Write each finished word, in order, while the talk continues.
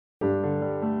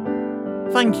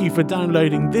Thank you for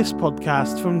downloading this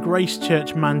podcast from Grace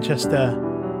Church Manchester.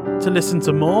 To listen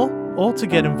to more or to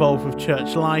get involved with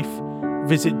church life,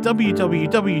 visit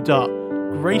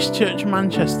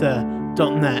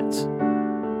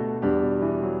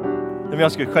www.gracechurchmanchester.net. Let me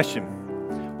ask you a question.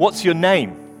 What's your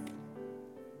name?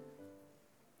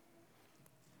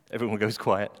 Everyone goes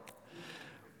quiet.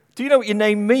 Do you know what your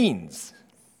name means?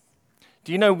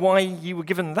 Do you know why you were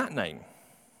given that name?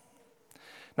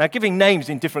 Now, giving names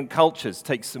in different cultures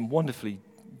takes some wonderfully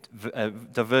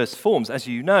diverse forms. As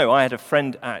you know, I had a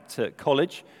friend at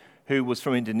college who was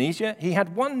from Indonesia. He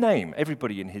had one name.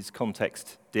 Everybody in his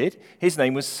context did. His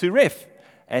name was Surif,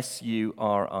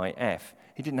 S-U-R-I-F.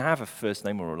 He didn't have a first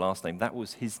name or a last name. That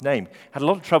was his name. Had a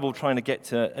lot of trouble trying to get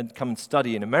to and come and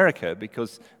study in America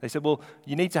because they said, well,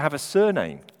 you need to have a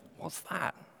surname. What's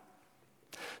that?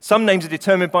 Some names are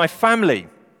determined by family.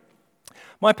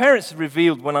 My parents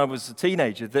revealed when I was a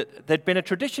teenager that there'd been a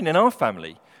tradition in our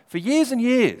family for years and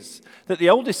years that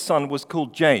the oldest son was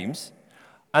called James,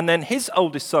 and then his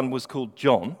oldest son was called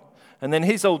John, and then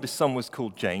his oldest son was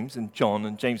called James and John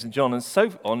and James and John and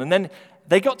so on. And then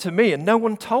they got to me and no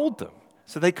one told them,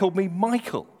 so they called me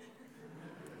Michael.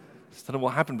 I don't know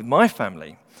what happened with my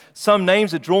family. Some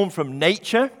names are drawn from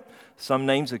nature. Some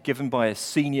names are given by a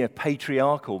senior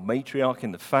patriarch or matriarch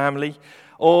in the family,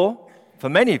 or for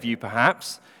many of you,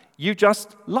 perhaps, you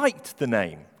just liked the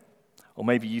name. Or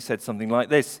maybe you said something like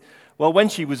this: well, when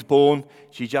she was born,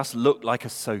 she just looked like a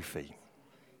Sophie.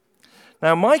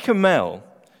 Now, Mike and Mel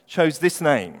chose this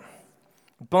name,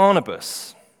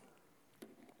 Barnabas.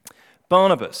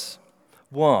 Barnabas.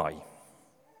 Why?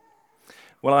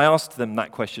 Well, I asked them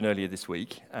that question earlier this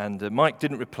week, and Mike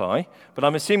didn't reply, but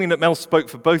I'm assuming that Mel spoke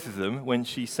for both of them when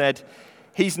she said,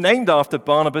 he's named after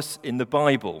Barnabas in the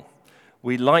Bible.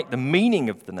 We liked the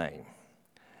meaning of the name,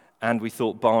 and we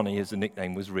thought Barney as a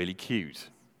nickname was really cute.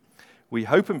 We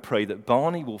hope and pray that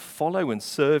Barney will follow and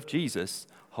serve Jesus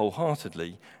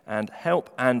wholeheartedly and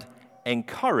help and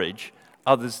encourage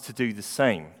others to do the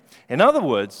same. In other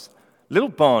words, little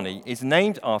Barney is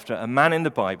named after a man in the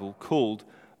Bible called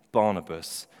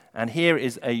Barnabas. And here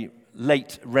is a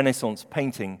late Renaissance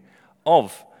painting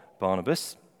of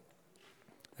Barnabas.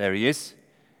 There he is.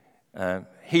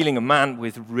 Healing a man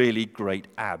with really great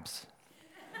abs.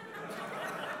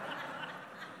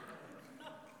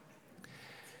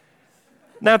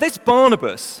 Now, this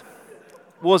Barnabas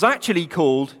was actually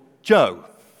called Joe.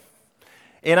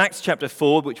 In Acts chapter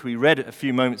 4, which we read a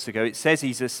few moments ago, it says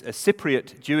he's a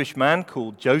Cypriot Jewish man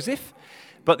called Joseph,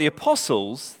 but the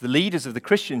apostles, the leaders of the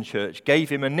Christian church, gave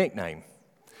him a nickname.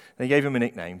 They gave him a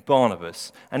nickname,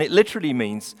 Barnabas, and it literally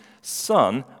means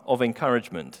son of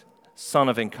encouragement. Son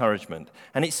of encouragement.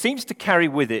 And it seems to carry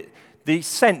with it the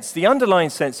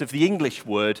underlying sense of the English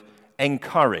word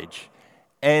encourage.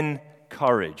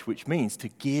 Encourage, which means to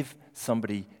give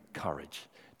somebody courage,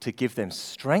 to give them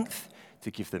strength, to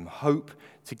give them hope,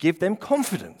 to give them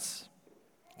confidence,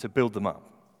 to build them up.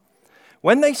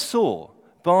 When they saw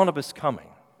Barnabas coming,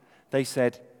 they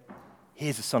said,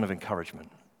 here's a son of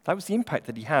encouragement. That was the impact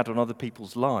that he had on other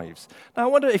people's lives. Now, I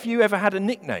wonder if you ever had a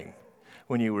nickname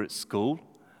when you were at school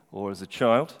or as a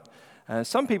child.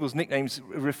 Some people's nicknames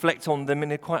reflect on them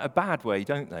in quite a bad way,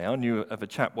 don't they? I knew of a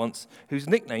chap once whose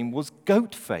nickname was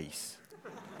Goatface.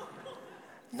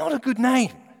 Not a good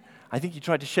name. I think he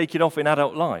tried to shake it off in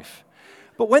adult life.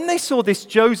 But when they saw this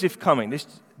Joseph coming,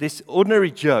 this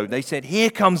ordinary Joe, they said, here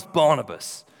comes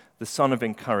Barnabas, the son of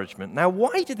encouragement. Now,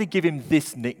 why did they give him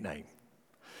this nickname?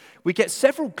 We get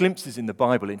several glimpses in the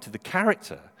Bible into the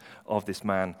character of this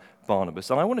man, Barnabas.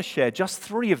 And I want to share just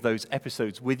 3 of those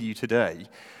episodes with you today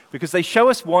because they show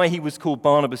us why he was called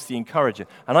Barnabas the Encourager.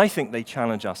 And I think they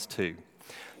challenge us too.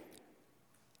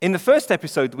 In the first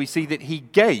episode, we see that he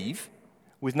gave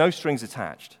with no strings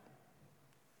attached.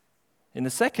 In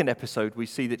the second episode, we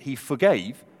see that he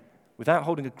forgave without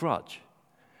holding a grudge.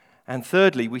 And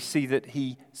thirdly, we see that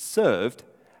he served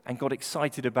and got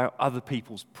excited about other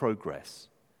people's progress.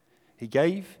 He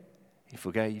gave, he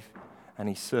forgave, and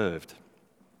he served.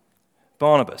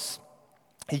 Barnabas.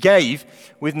 He gave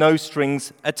with no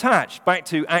strings attached. Back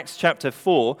to Acts chapter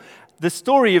 4, the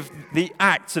story of the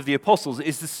Acts of the Apostles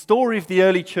is the story of the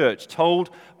early church told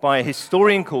by a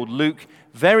historian called Luke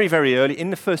very, very early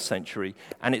in the first century,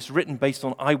 and it's written based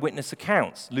on eyewitness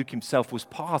accounts. Luke himself was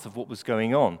part of what was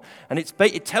going on. And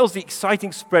it tells the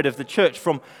exciting spread of the church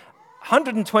from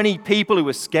 120 people who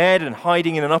were scared and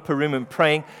hiding in an upper room and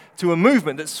praying to a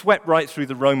movement that swept right through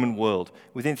the Roman world.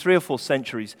 Within 3 or 4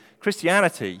 centuries,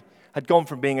 Christianity had gone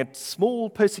from being a small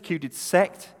persecuted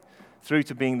sect through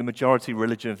to being the majority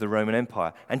religion of the Roman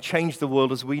Empire and changed the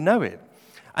world as we know it.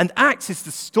 And Acts is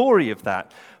the story of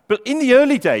that. But in the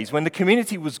early days, when the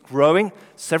community was growing,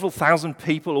 several thousand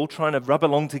people all trying to rub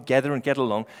along together and get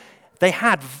along, they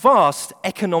had vast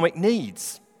economic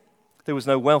needs. There was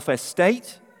no welfare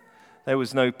state. There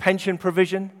was no pension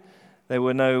provision. There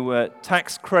were no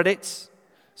tax credits.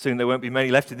 Soon there won't be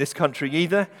many left in this country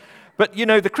either. But,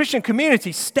 the Christian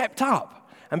community stepped up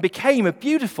and became a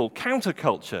beautiful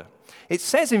counterculture. It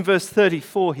says in verse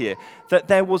 34 here that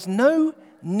there was no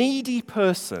needy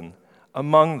person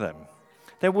among them.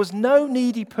 There was no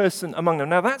needy person among them.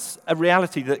 Now, that's a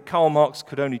reality that Karl Marx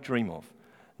could only dream of.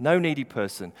 No needy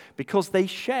person, because they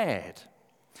shared.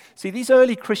 See, these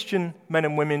early Christian men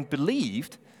and women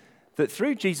believed that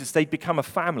through Jesus they'd become a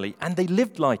family, and they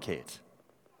lived like it.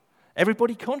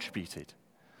 Everybody contributed.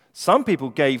 Some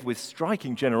people gave with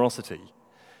striking generosity.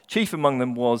 Chief among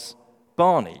them was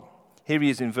Barney. Here he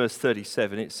is in verse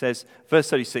 37. It says, verse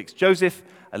 36, Joseph,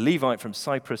 a Levite from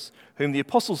Cyprus, whom the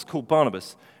apostles called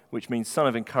Barnabas, which means son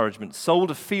of encouragement,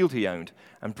 sold a field he owned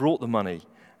and brought the money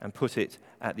and put it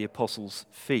at the apostles'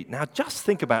 feet. Now, just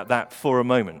think about that for a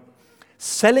moment.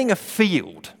 Selling a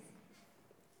field,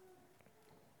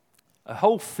 a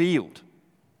whole field.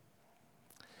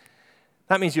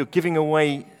 That means you're giving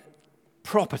away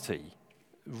property,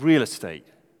 real estate.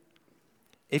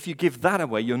 If you give that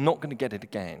away, you're not going to get it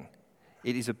again.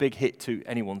 It is a big hit to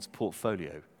anyone's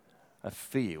portfolio, a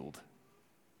field.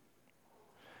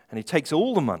 And he takes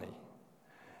all the money,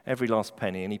 every last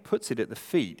penny, and he puts it at the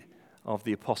feet of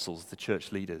the apostles, the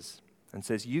church leaders, and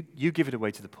says, you give it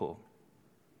away to the poor.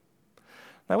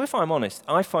 Now, if I'm honest,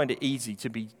 I find it easy to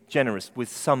be generous with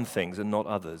some things and not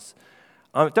others.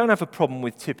 I don't have a problem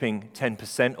with tipping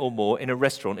 10% or more in a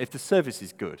restaurant if the service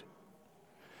is good.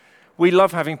 We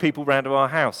love having people round to our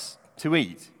house to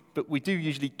eat, but we do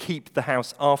usually keep the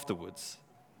house afterwards.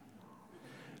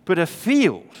 But a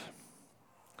field,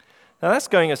 now that's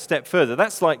going a step further.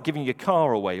 That's like giving your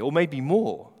car away, or maybe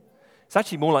more. It's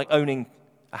actually more like owning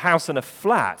a house and a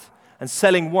flat and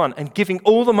selling one and giving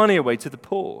all the money away to the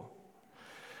poor.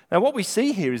 Now, what we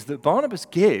see here is that Barnabas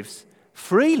gives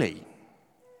freely.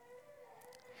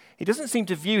 He doesn't seem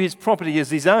to view his property as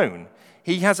his own.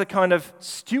 He has a kind of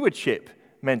stewardship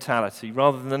mentality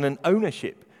rather than an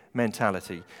ownership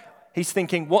mentality. He's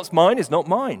thinking, what's mine is not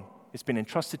mine. It's been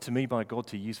entrusted to me by God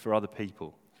to use for other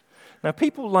people. Now,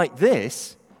 people like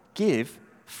this give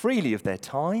freely of their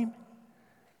time,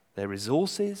 their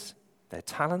resources, their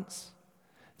talents.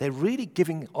 They're really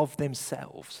giving of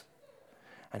themselves.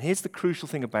 And here's the crucial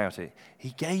thing about it.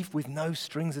 He gave with no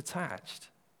strings attached.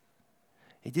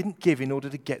 He didn't give in order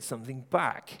to get something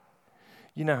back.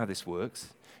 You know how this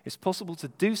works. It's possible to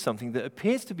do something that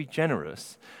appears to be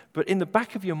generous, but in the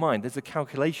back of your mind, there's a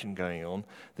calculation going on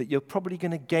that you're probably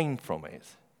going to gain from it.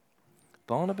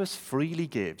 Barnabas freely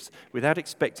gives without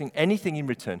expecting anything in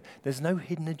return. There's no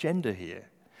hidden agenda here.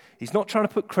 He's not trying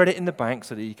to put credit in the bank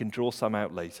so that he can draw some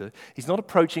out later. He's not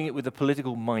approaching it with a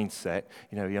political mindset.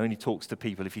 He only talks to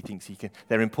people if he thinks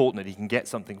they're important, that he can get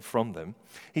something from them.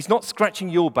 He's not scratching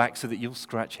your back so that you'll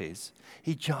scratch his.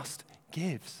 He just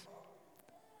gives.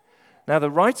 Now,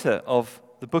 the writer of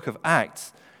the book of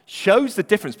Acts shows the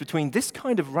difference between this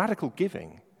kind of radical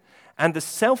giving and the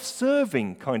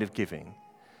self-serving kind of giving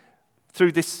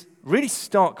through this really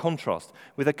stark contrast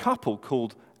with a couple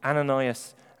called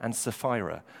Ananias and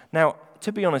Sapphira. Now,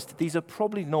 to be honest, these are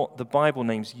probably not the Bible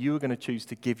names you are going to choose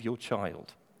to give your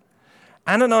child.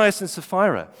 Ananias and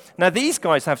Sapphira. Now, these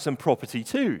guys have some property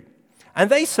too,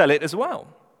 and they sell it as well.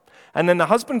 And then the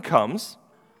husband comes,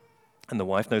 and the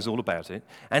wife knows all about it,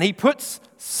 and he puts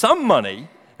some money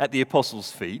at the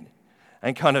apostles' feet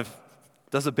and kind of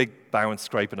does a big bow and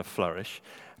scrape and a flourish.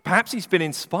 Perhaps he's been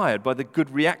inspired by the good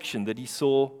reaction that he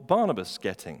saw Barnabas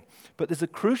getting. But there's a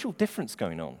crucial difference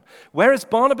going on. Whereas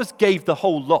Barnabas gave the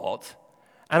whole lot,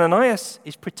 Ananias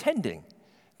is pretending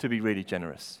to be really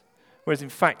generous. Whereas in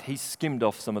fact, he's skimmed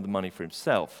off some of the money for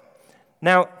himself.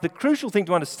 Now, the crucial thing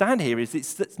to understand here is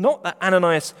it's not that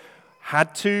Ananias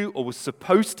had to or was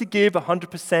supposed to give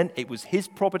 100%. It was his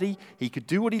property. He could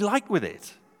do what he liked with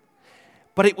it.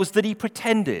 But it was that he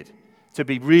pretended to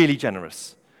be really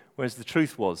generous. Whereas the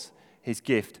truth was, his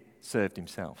gift served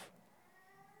himself.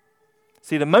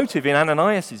 See, the motive in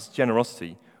Ananias'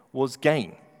 generosity was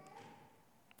gain.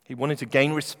 He wanted to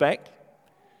gain respect,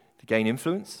 to gain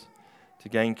influence, to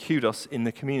gain kudos in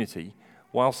the community,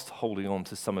 whilst holding on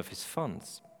to some of his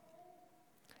funds.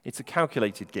 It's a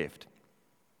calculated gift.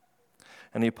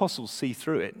 And the apostles see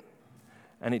through it,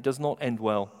 and it does not end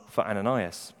well for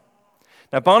Ananias.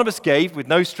 Now, Barnabas gave with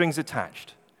no strings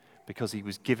attached because he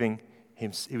was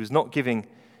not giving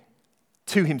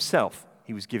to himself,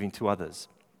 he was giving to others.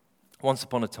 Once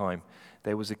upon a time,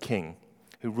 there was a king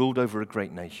who ruled over a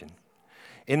great nation.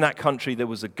 In that country, there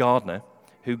was a gardener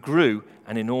who grew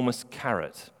an enormous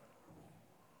carrot.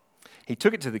 He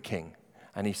took it to the king,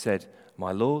 and he said,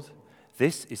 "My lord,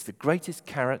 this is the greatest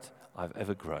carrot I've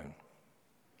ever grown.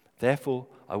 Therefore,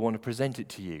 I want to present it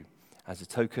to you as a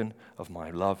token of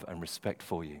my love and respect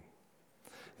for you."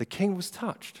 The king was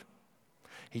touched.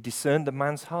 He discerned the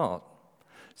man's heart.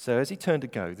 So as he turned to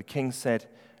go, the king said,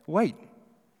 "Wait,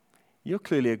 you're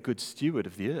clearly a good steward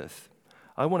of the earth.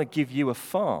 I want to give you a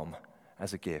farm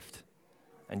as a gift,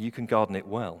 and you can garden it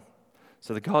well."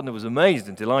 So the gardener was amazed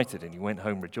and delighted, and he went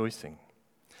home rejoicing.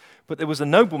 But there was a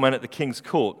nobleman at the king's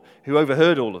court who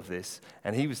overheard all of this,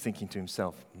 and he was thinking to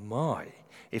himself, "My,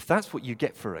 if that's what you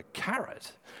get for a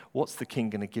carrot, what's the king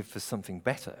going to give for something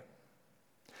better?"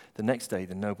 The next day,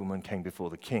 the nobleman came before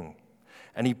the king,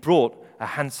 and he brought a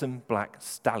handsome black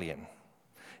stallion.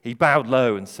 He bowed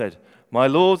low and said, "My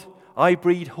lord, I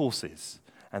breed horses,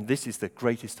 and this is the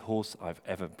greatest horse I've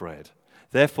ever bred.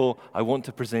 Therefore, I want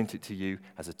to present it to you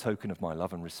as a token of my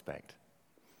love and respect."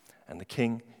 And the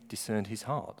king discerned his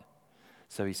heart.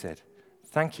 So he said,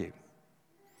 "Thank you,"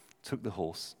 took the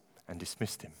horse, and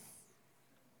dismissed him.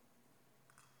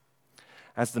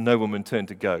 As the nobleman turned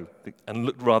to go and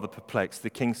looked rather perplexed, the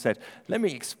king said, "Let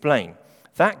me explain.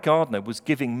 That gardener was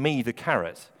giving me the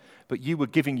carrot, but you were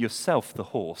giving yourself the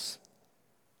horse."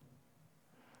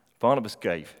 Barnabas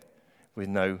gave with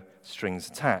no strings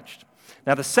attached.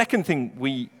 Now, the second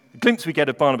glimpse we get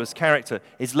of Barnabas' character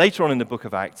is later on in the book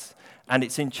of Acts, and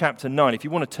it's in chapter 9. If you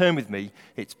want to turn with me,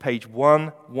 it's page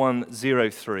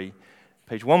 1103.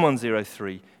 Page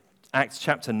 1103, Acts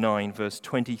chapter 9, verse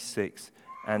 26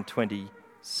 and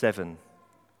 27.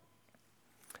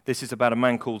 This is about a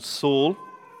man called Saul.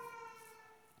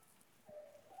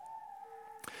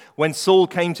 When Saul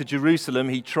came to Jerusalem,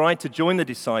 he tried to join the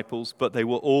disciples, but they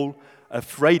were all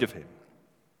afraid of him,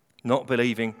 not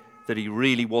believing that he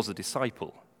really was a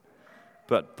disciple.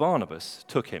 But Barnabas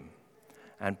took him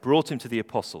and brought him to the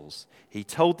apostles. He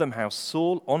told them how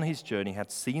Saul on his journey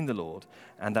had seen the Lord,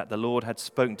 and that the Lord had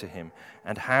spoken to him,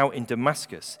 and how in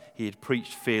Damascus he had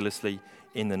preached fearlessly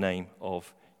in the name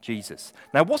of Jesus.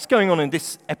 Now, what's going on in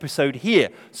this episode here?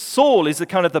 Saul is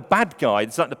the bad guy.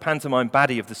 It's like the pantomime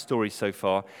baddie of the story so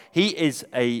far. He is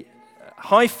a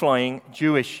high-flying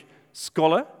Jewish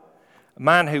scholar, a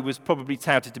man who was probably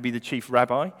touted to be the chief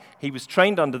rabbi. He was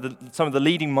trained under some of the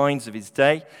leading minds of his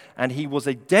day, and he was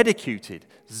a dedicated,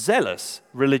 zealous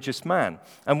religious man.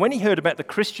 And when he heard about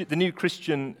the new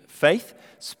Christian faith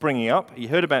springing up, he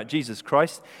heard about Jesus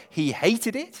Christ, he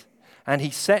hated it, and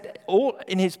he set all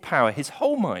in his power, his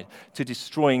whole mind, to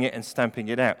destroying it and stamping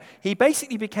it out. He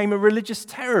basically became a religious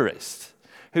terrorist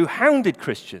who hounded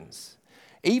Christians,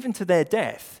 even to their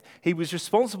death. He was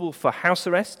responsible for house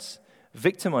arrests,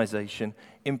 victimization,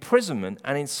 imprisonment,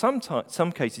 and in some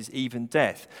cases, even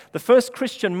death. The first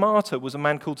Christian martyr was a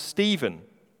man called Stephen.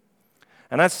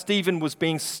 And as Stephen was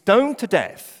being stoned to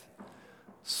death,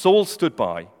 Saul stood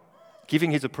by,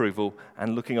 giving his approval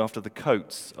and looking after the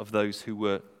coats of those who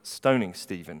were stoning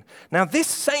Stephen. Now, this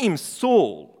same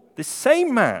Saul, this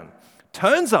same man,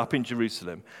 turns up in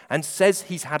Jerusalem and says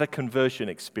he's had a conversion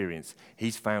experience.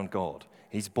 He's found God.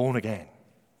 He's born again.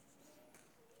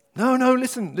 No,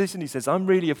 listen, he says, "I'm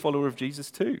really a follower of Jesus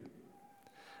too.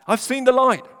 I've seen the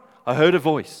light. I heard a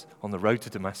voice on the road to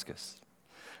Damascus."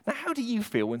 Now, how do you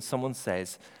feel when someone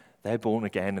says they're born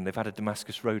again and they've had a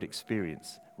Damascus Road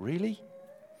experience? Really?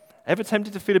 Ever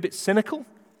tempted to feel a bit cynical?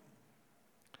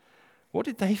 What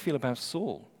did they feel about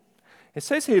Saul? It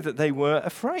says here that they were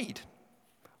afraid.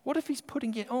 What if he's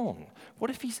putting it on?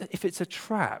 What if it's a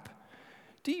trap?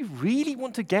 Do you really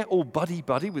want to get all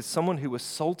buddy-buddy with someone who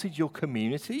assaulted your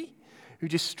community, who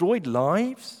destroyed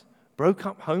lives, broke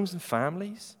up homes and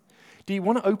families? Do you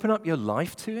want to open up your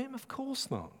life to him? Of course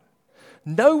not.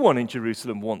 No one in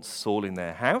Jerusalem wants Saul in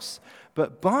their house,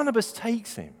 but Barnabas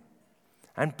takes him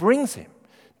and brings him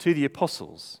to the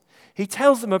apostles. He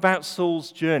tells them about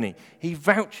Saul's journey. He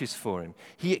vouches for him.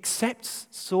 He accepts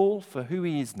Saul for who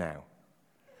he is now,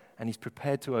 and he's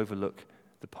prepared to overlook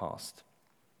the past.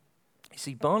 You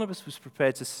see, Barnabas was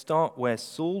prepared to start where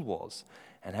Saul was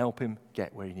and help him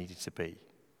get where he needed to be.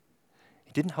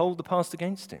 He didn't hold the past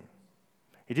against him.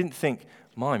 He didn't think,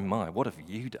 my, what have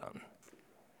you done?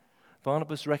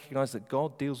 Barnabas recognized that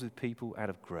God deals with people out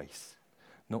of grace,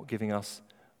 not giving us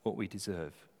what we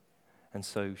deserve. And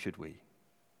so should we.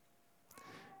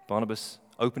 Barnabas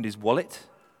opened his wallet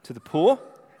to the poor,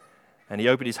 and he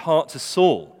opened his heart to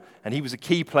Saul. And he was a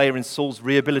key player in Saul's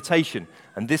rehabilitation.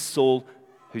 And this Saul,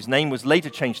 whose name was later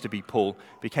changed to be Paul,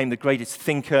 became the greatest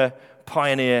thinker,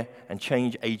 pioneer, and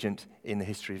change agent in the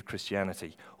history of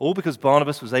Christianity. All because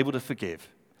Barnabas was able to forgive,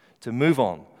 to move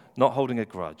on, not holding a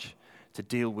grudge, to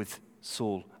deal with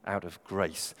Saul out of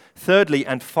grace. Thirdly,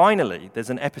 and finally, there's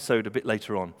an episode a bit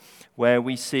later on where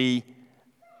we see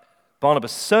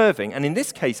Barnabas serving, and in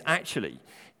this case, actually,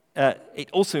 it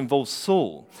also involves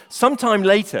Saul. Sometime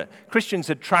later, Christians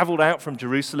had traveled out from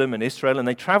Jerusalem and Israel, and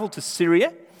they traveled to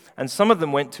Syria, and some of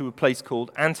them went to a place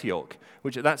called Antioch,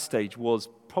 which at that stage was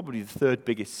probably the third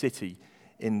biggest city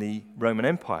in the Roman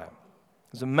Empire.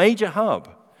 It was a major hub.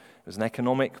 It was an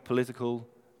economic, political,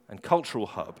 and cultural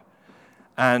hub.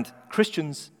 And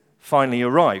Christians finally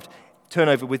arrived. Turn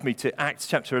over with me to Acts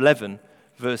chapter 11,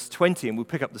 verse 20, and we'll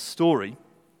pick up the story.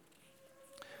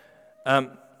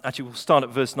 Actually, we'll start at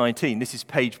verse 19. This is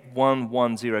page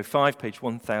 1105, page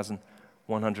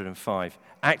 1105.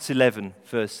 Acts 11,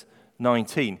 verse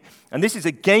 19. And this is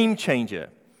a game changer.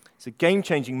 It's a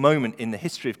game-changing moment in the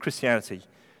history of Christianity.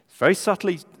 It's very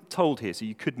subtly told here, so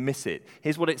you could miss it.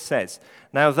 Here's what it says.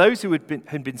 Now, those who had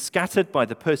been scattered by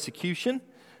the persecution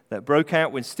that broke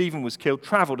out when Stephen was killed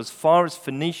traveled as far as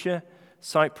Phoenicia,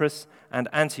 Cyprus, and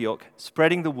Antioch,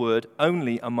 spreading the word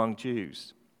only among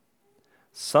Jews.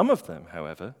 Some of them,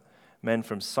 however, men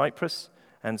from Cyprus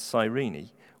and Cyrene,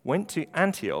 went to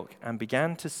Antioch and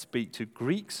began to speak to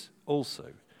Greeks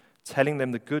also, telling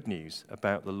them the good news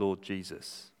about the Lord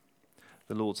Jesus.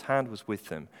 The Lord's hand was with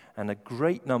them, and a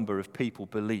great number of people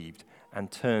believed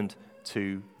and turned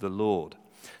to the Lord.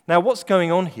 Now, what's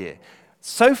going on here?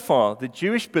 So far, the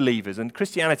Jewish believers, and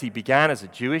Christianity began as a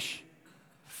Jewish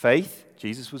faith.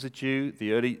 Jesus was a Jew.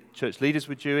 The early church leaders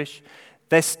were Jewish.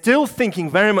 They're still thinking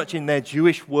very much in their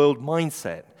Jewish world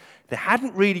mindset. They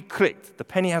hadn't really clicked. The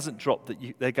penny hasn't dropped that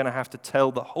they're going to have to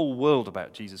tell the whole world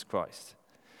about Jesus Christ.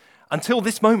 Until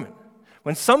this moment,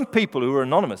 when some people who are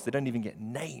anonymous, they don't even get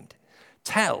named,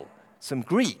 tell some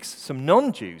Greeks, some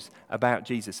non-Jews about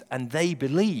Jesus, and they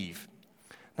believe.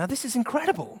 Now, this is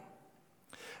incredible.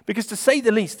 Because to say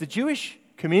the least, the Jewish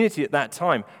community at that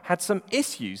time had some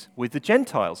issues with the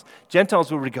Gentiles.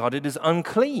 Gentiles were regarded as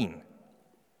unclean.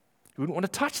 You wouldn't want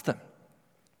to touch them.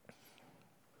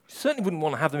 You certainly wouldn't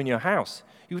want to have them in your house.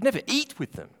 You would never eat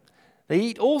with them. They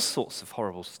eat all sorts of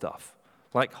horrible stuff,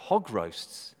 like hog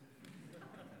roasts.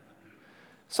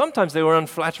 Sometimes they were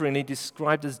unflatteringly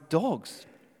described as dogs.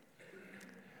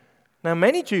 Now,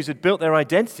 many Jews had built their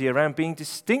identity around being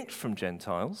distinct from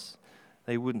Gentiles.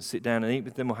 They wouldn't sit down and eat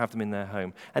with them or have them in their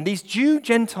home. And these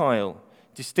Jew-Gentile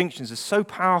distinctions are so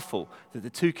powerful that the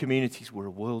two communities were a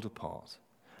world apart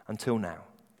until now.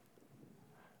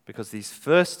 Because these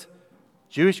first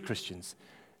Jewish Christians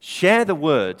share the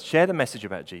word, share the message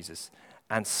about Jesus,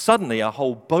 and suddenly a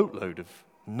whole boatload of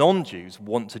non-Jews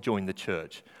want to join the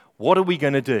church. What are we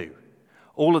going to do?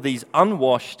 All of these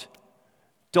unwashed,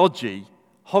 dodgy,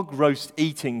 hog roast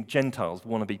eating Gentiles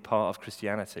want to be part of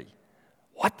Christianity.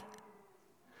 What?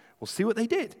 Well, see what they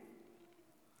did.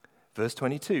 Verse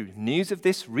 22, news of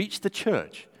this reached the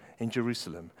church in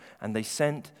Jerusalem, and they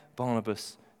sent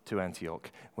Barnabas to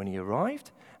Antioch. When he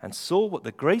arrived and saw what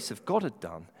the grace of God had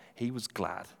done, he was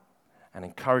glad and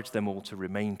encouraged them all to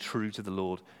remain true to the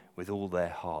Lord with all their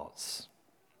hearts.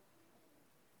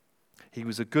 He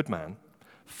was a good man,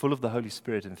 full of the Holy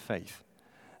Spirit and faith,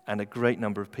 and a great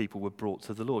number of people were brought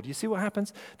to the Lord. You see what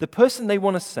happens? The person they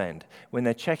want to send when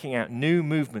they're checking out new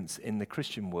movements in the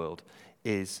Christian world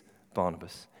is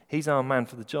Barnabas. He's our man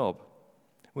for the job.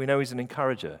 We know he's an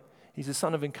encourager. He's a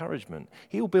son of encouragement.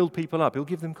 He'll build people up. He'll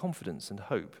give them confidence and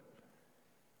hope.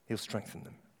 He'll strengthen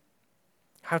them.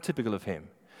 How typical of him.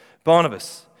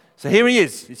 Barnabas. So here he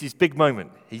is. It's his big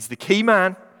moment. He's the key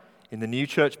man in the new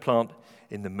church plant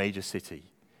in the major city.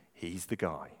 He's the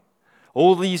guy.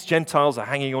 All these Gentiles are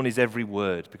hanging on his every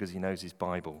word because he knows his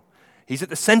Bible. He's at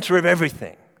the center of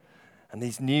everything. And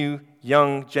these new,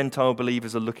 young Gentile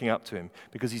believers are looking up to him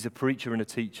because he's a preacher and a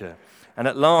teacher. And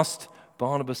at last,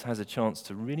 Barnabas has a chance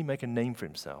to really make a name for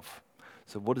himself.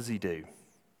 So what does he do?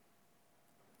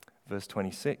 Verse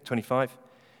 25.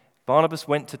 Barnabas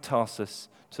went to Tarsus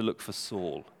to look for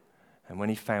Saul. And when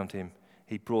he found him,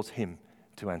 he brought him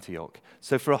to Antioch.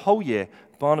 So for a whole year,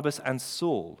 Barnabas and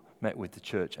Saul met with the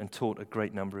church and taught a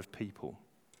great number of people.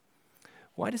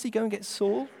 Why does he go and get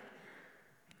Saul?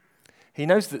 He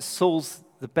knows that Saul's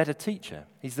the better teacher.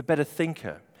 He's the better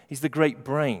thinker. He's the great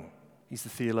brain. He's the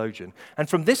theologian. And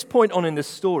from this point on in the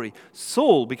story,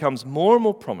 Saul becomes more and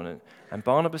more prominent, and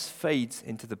Barnabas fades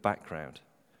into the background.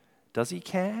 Does he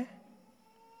care?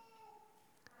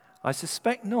 I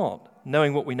suspect not,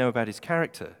 knowing what we know about his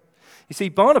character. You see,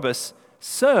 Barnabas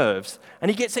serves,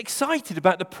 and he gets excited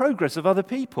about the progress of other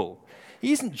people.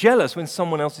 He isn't jealous when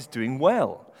someone else is doing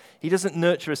well. He doesn't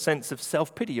nurture a sense of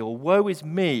self-pity or woe is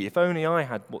me, if only I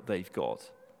had what they've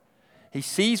got. He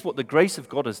sees what the grace of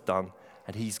God has done,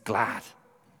 and he's glad.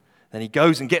 Then he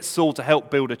goes and gets Saul to help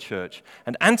build a church.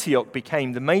 And Antioch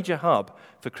became the major hub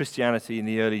for Christianity in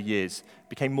the early years. It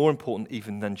became more important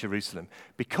even than Jerusalem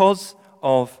because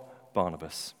of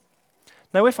Barnabas.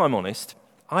 Now, if I'm honest,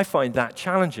 I find that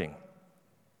challenging.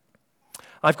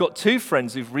 I've got two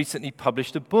friends who've recently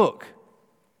published a book.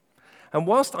 And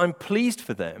whilst I'm pleased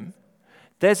for them,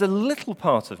 there's a little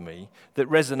part of me that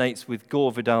resonates with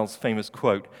Gore Vidal's famous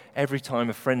quote, "Every time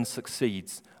a friend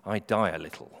succeeds, I die a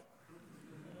little."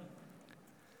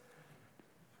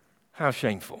 How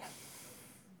shameful.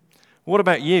 What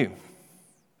about you?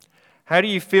 How do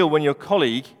you feel when your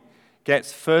colleague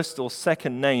gets first or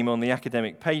second name on the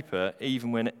academic paper,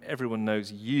 even when everyone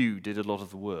knows you did a lot of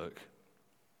the work?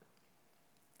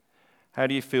 How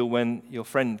do you feel when your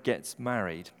friend gets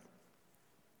married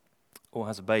or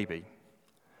has a baby?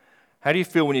 How do you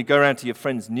feel when you go around to your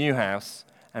friend's new house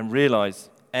and realize,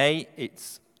 A,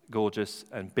 it's gorgeous,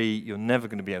 and B, you're never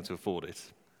going to be able to afford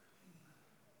it?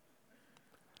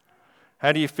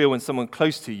 How do you feel when someone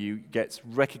close to you gets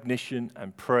recognition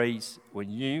and praise when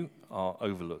you are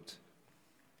overlooked?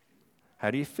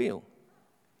 How do you feel?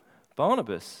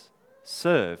 Barnabas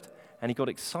served and he got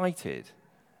excited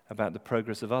about the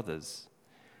progress of others.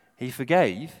 He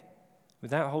forgave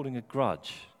without holding a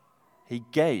grudge. He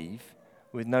gave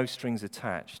with no strings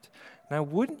attached. Now,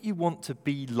 wouldn't you want to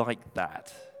be like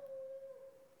that?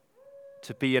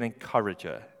 To be an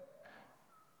encourager?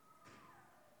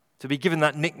 To be given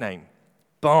that nickname,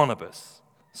 Barnabas,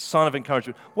 son of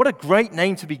encouragement. What a great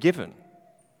name to be given.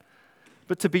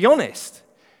 But to be honest,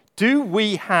 do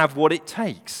we have what it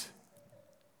takes?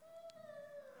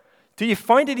 Do you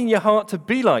find it in your heart to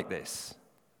be like this?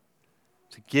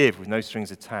 To give with no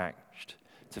strings attached,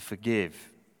 to forgive,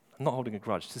 not holding a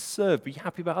grudge, to serve, be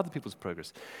happy about other people's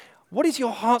progress. What is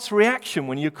your heart's reaction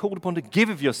when you're called upon to give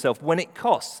of yourself when it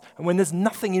costs and when there's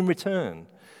nothing in return?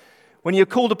 When you're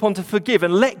called upon to forgive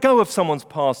and let go of someone's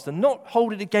past and not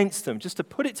hold it against them, just to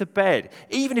put it to bed,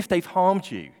 even if they've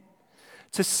harmed you.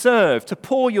 To serve, to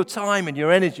pour your time and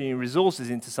your energy and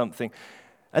resources into something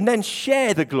and then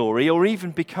share the glory or even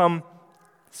become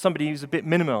somebody who's a bit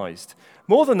minimized.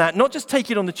 More than that, not just take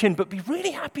it on the chin, but be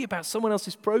really happy about someone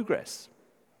else's progress.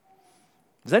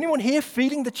 Is anyone here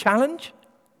feeling the challenge?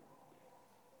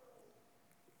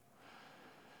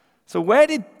 So where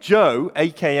did Joe,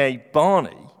 a.k.a.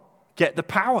 Barney, get the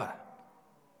power?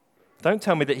 Don't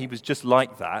tell me that he was just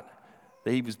like that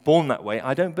he was born that way.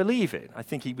 I don't believe it. I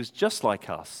think he was just like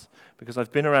us, because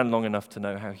I've been around long enough to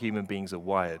know how human beings are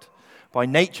wired. By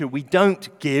nature, we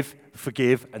don't give,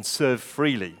 forgive, and serve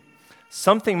freely.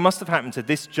 Something must have happened to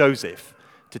this Joseph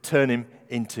to turn him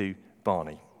into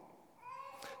Barney.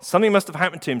 Something must have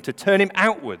happened to him to turn him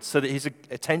outwards so that his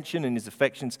attention and his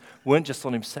affections weren't just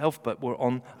on himself, but were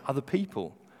on other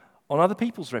people, on other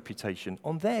people's reputation,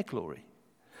 on their glory.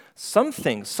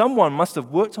 Someone must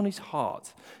have worked on his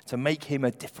heart to make him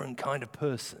a different kind of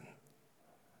person.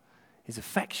 His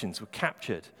affections were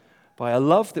captured by a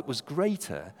love that was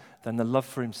greater than the love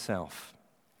for himself.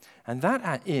 And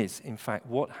that is, in fact,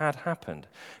 what had happened.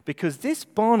 Because this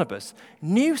Barnabas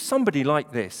knew somebody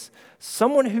like this,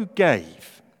 someone who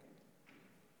gave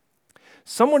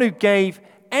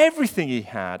everything he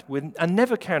had and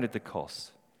never counted the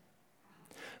cost.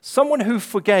 Someone who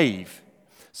forgave,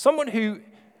 someone who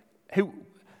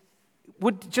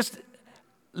would just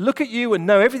look at you and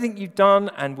know everything you've done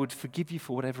and would forgive you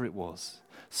for whatever it was.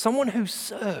 Someone who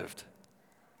served,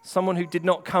 someone who did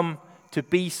not come to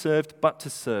be served but to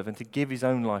serve and to give his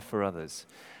own life for others.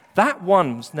 That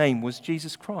one's name was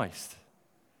Jesus Christ.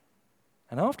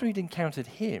 And after he'd encountered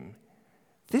him,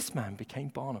 this man became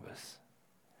Barnabas.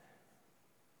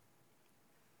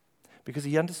 Because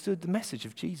he understood the message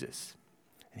of Jesus.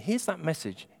 And here's that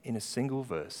message in a single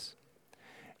verse.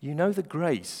 You know the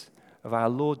grace of our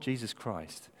Lord Jesus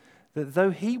Christ, that though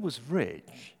he was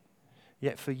rich,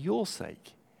 yet for your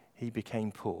sake he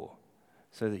became poor,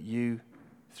 so that you,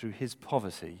 through his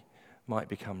poverty, might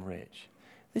become rich.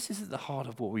 This is at the heart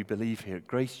of what we believe here at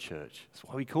Grace Church. That's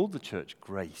why we call the church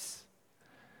Grace.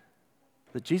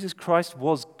 That Jesus Christ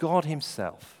was God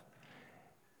himself.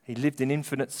 He lived in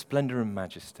infinite splendor and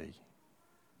majesty.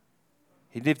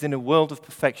 He lived in a world of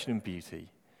perfection and beauty.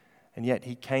 And yet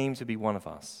he came to be one of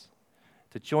us,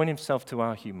 to join himself to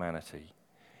our humanity.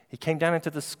 He came down into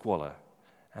the squalor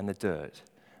and the dirt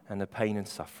and the pain and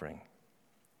suffering.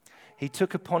 He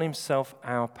took upon himself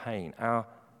our pain, our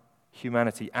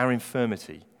humanity, our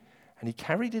infirmity, and he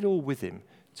carried it all with him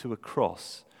to a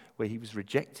cross where he was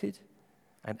rejected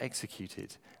and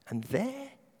executed. And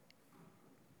there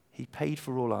he paid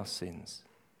for all our sins.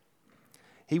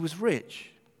 He was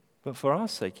rich, but for our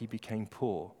sake he became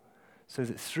poor, so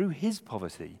that through his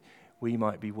poverty, we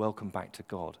might be welcomed back to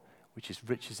God, which is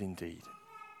riches indeed.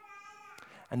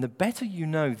 And the better you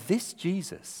know this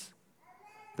Jesus,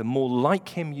 the more like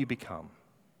him you become.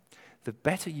 The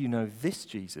better you know this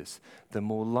Jesus, the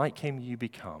more like him you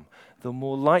become. The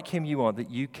more like him you are, that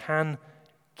you can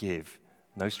give,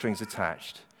 no strings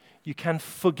attached. You can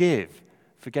forgive,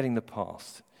 forgetting the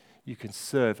past. You can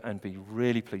serve and be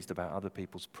really pleased about other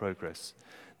people's progress.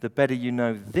 The better you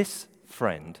know this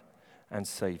friend and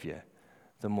Savior,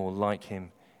 the more like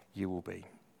him you will be.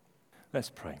 Let's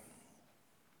pray.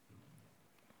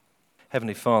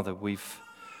 Heavenly Father, we've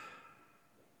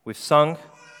sung,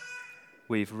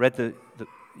 we've read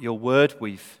your word,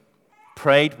 we've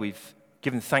prayed, we've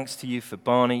given thanks to you for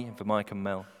Barney and for Mike and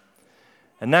Mel.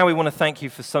 And now we want to thank you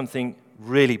for something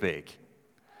really big,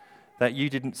 that you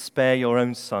didn't spare your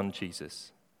own son,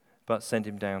 Jesus, but sent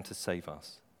him down to save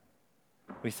us.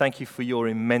 We thank you for your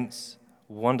immense,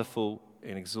 wonderful,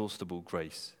 inexhaustible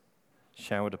grace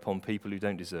showered upon people who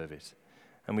don't deserve it.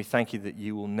 And we thank you that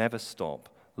you will never stop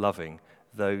loving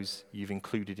those you've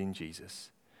included in Jesus.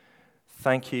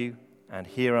 Thank you, and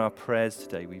hear our prayers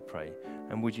today, we pray.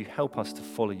 And would you help us to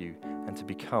follow you and to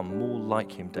become more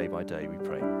like him day by day, we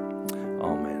pray.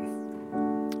 Amen.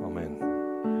 Amen.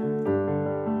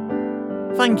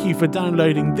 Thank you for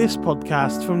downloading this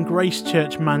podcast from Grace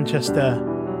Church Manchester.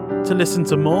 To listen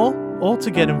to more or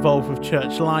to get involved with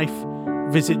church life,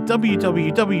 visit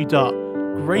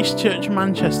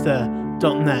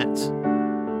www.gracechurchmanchester.net.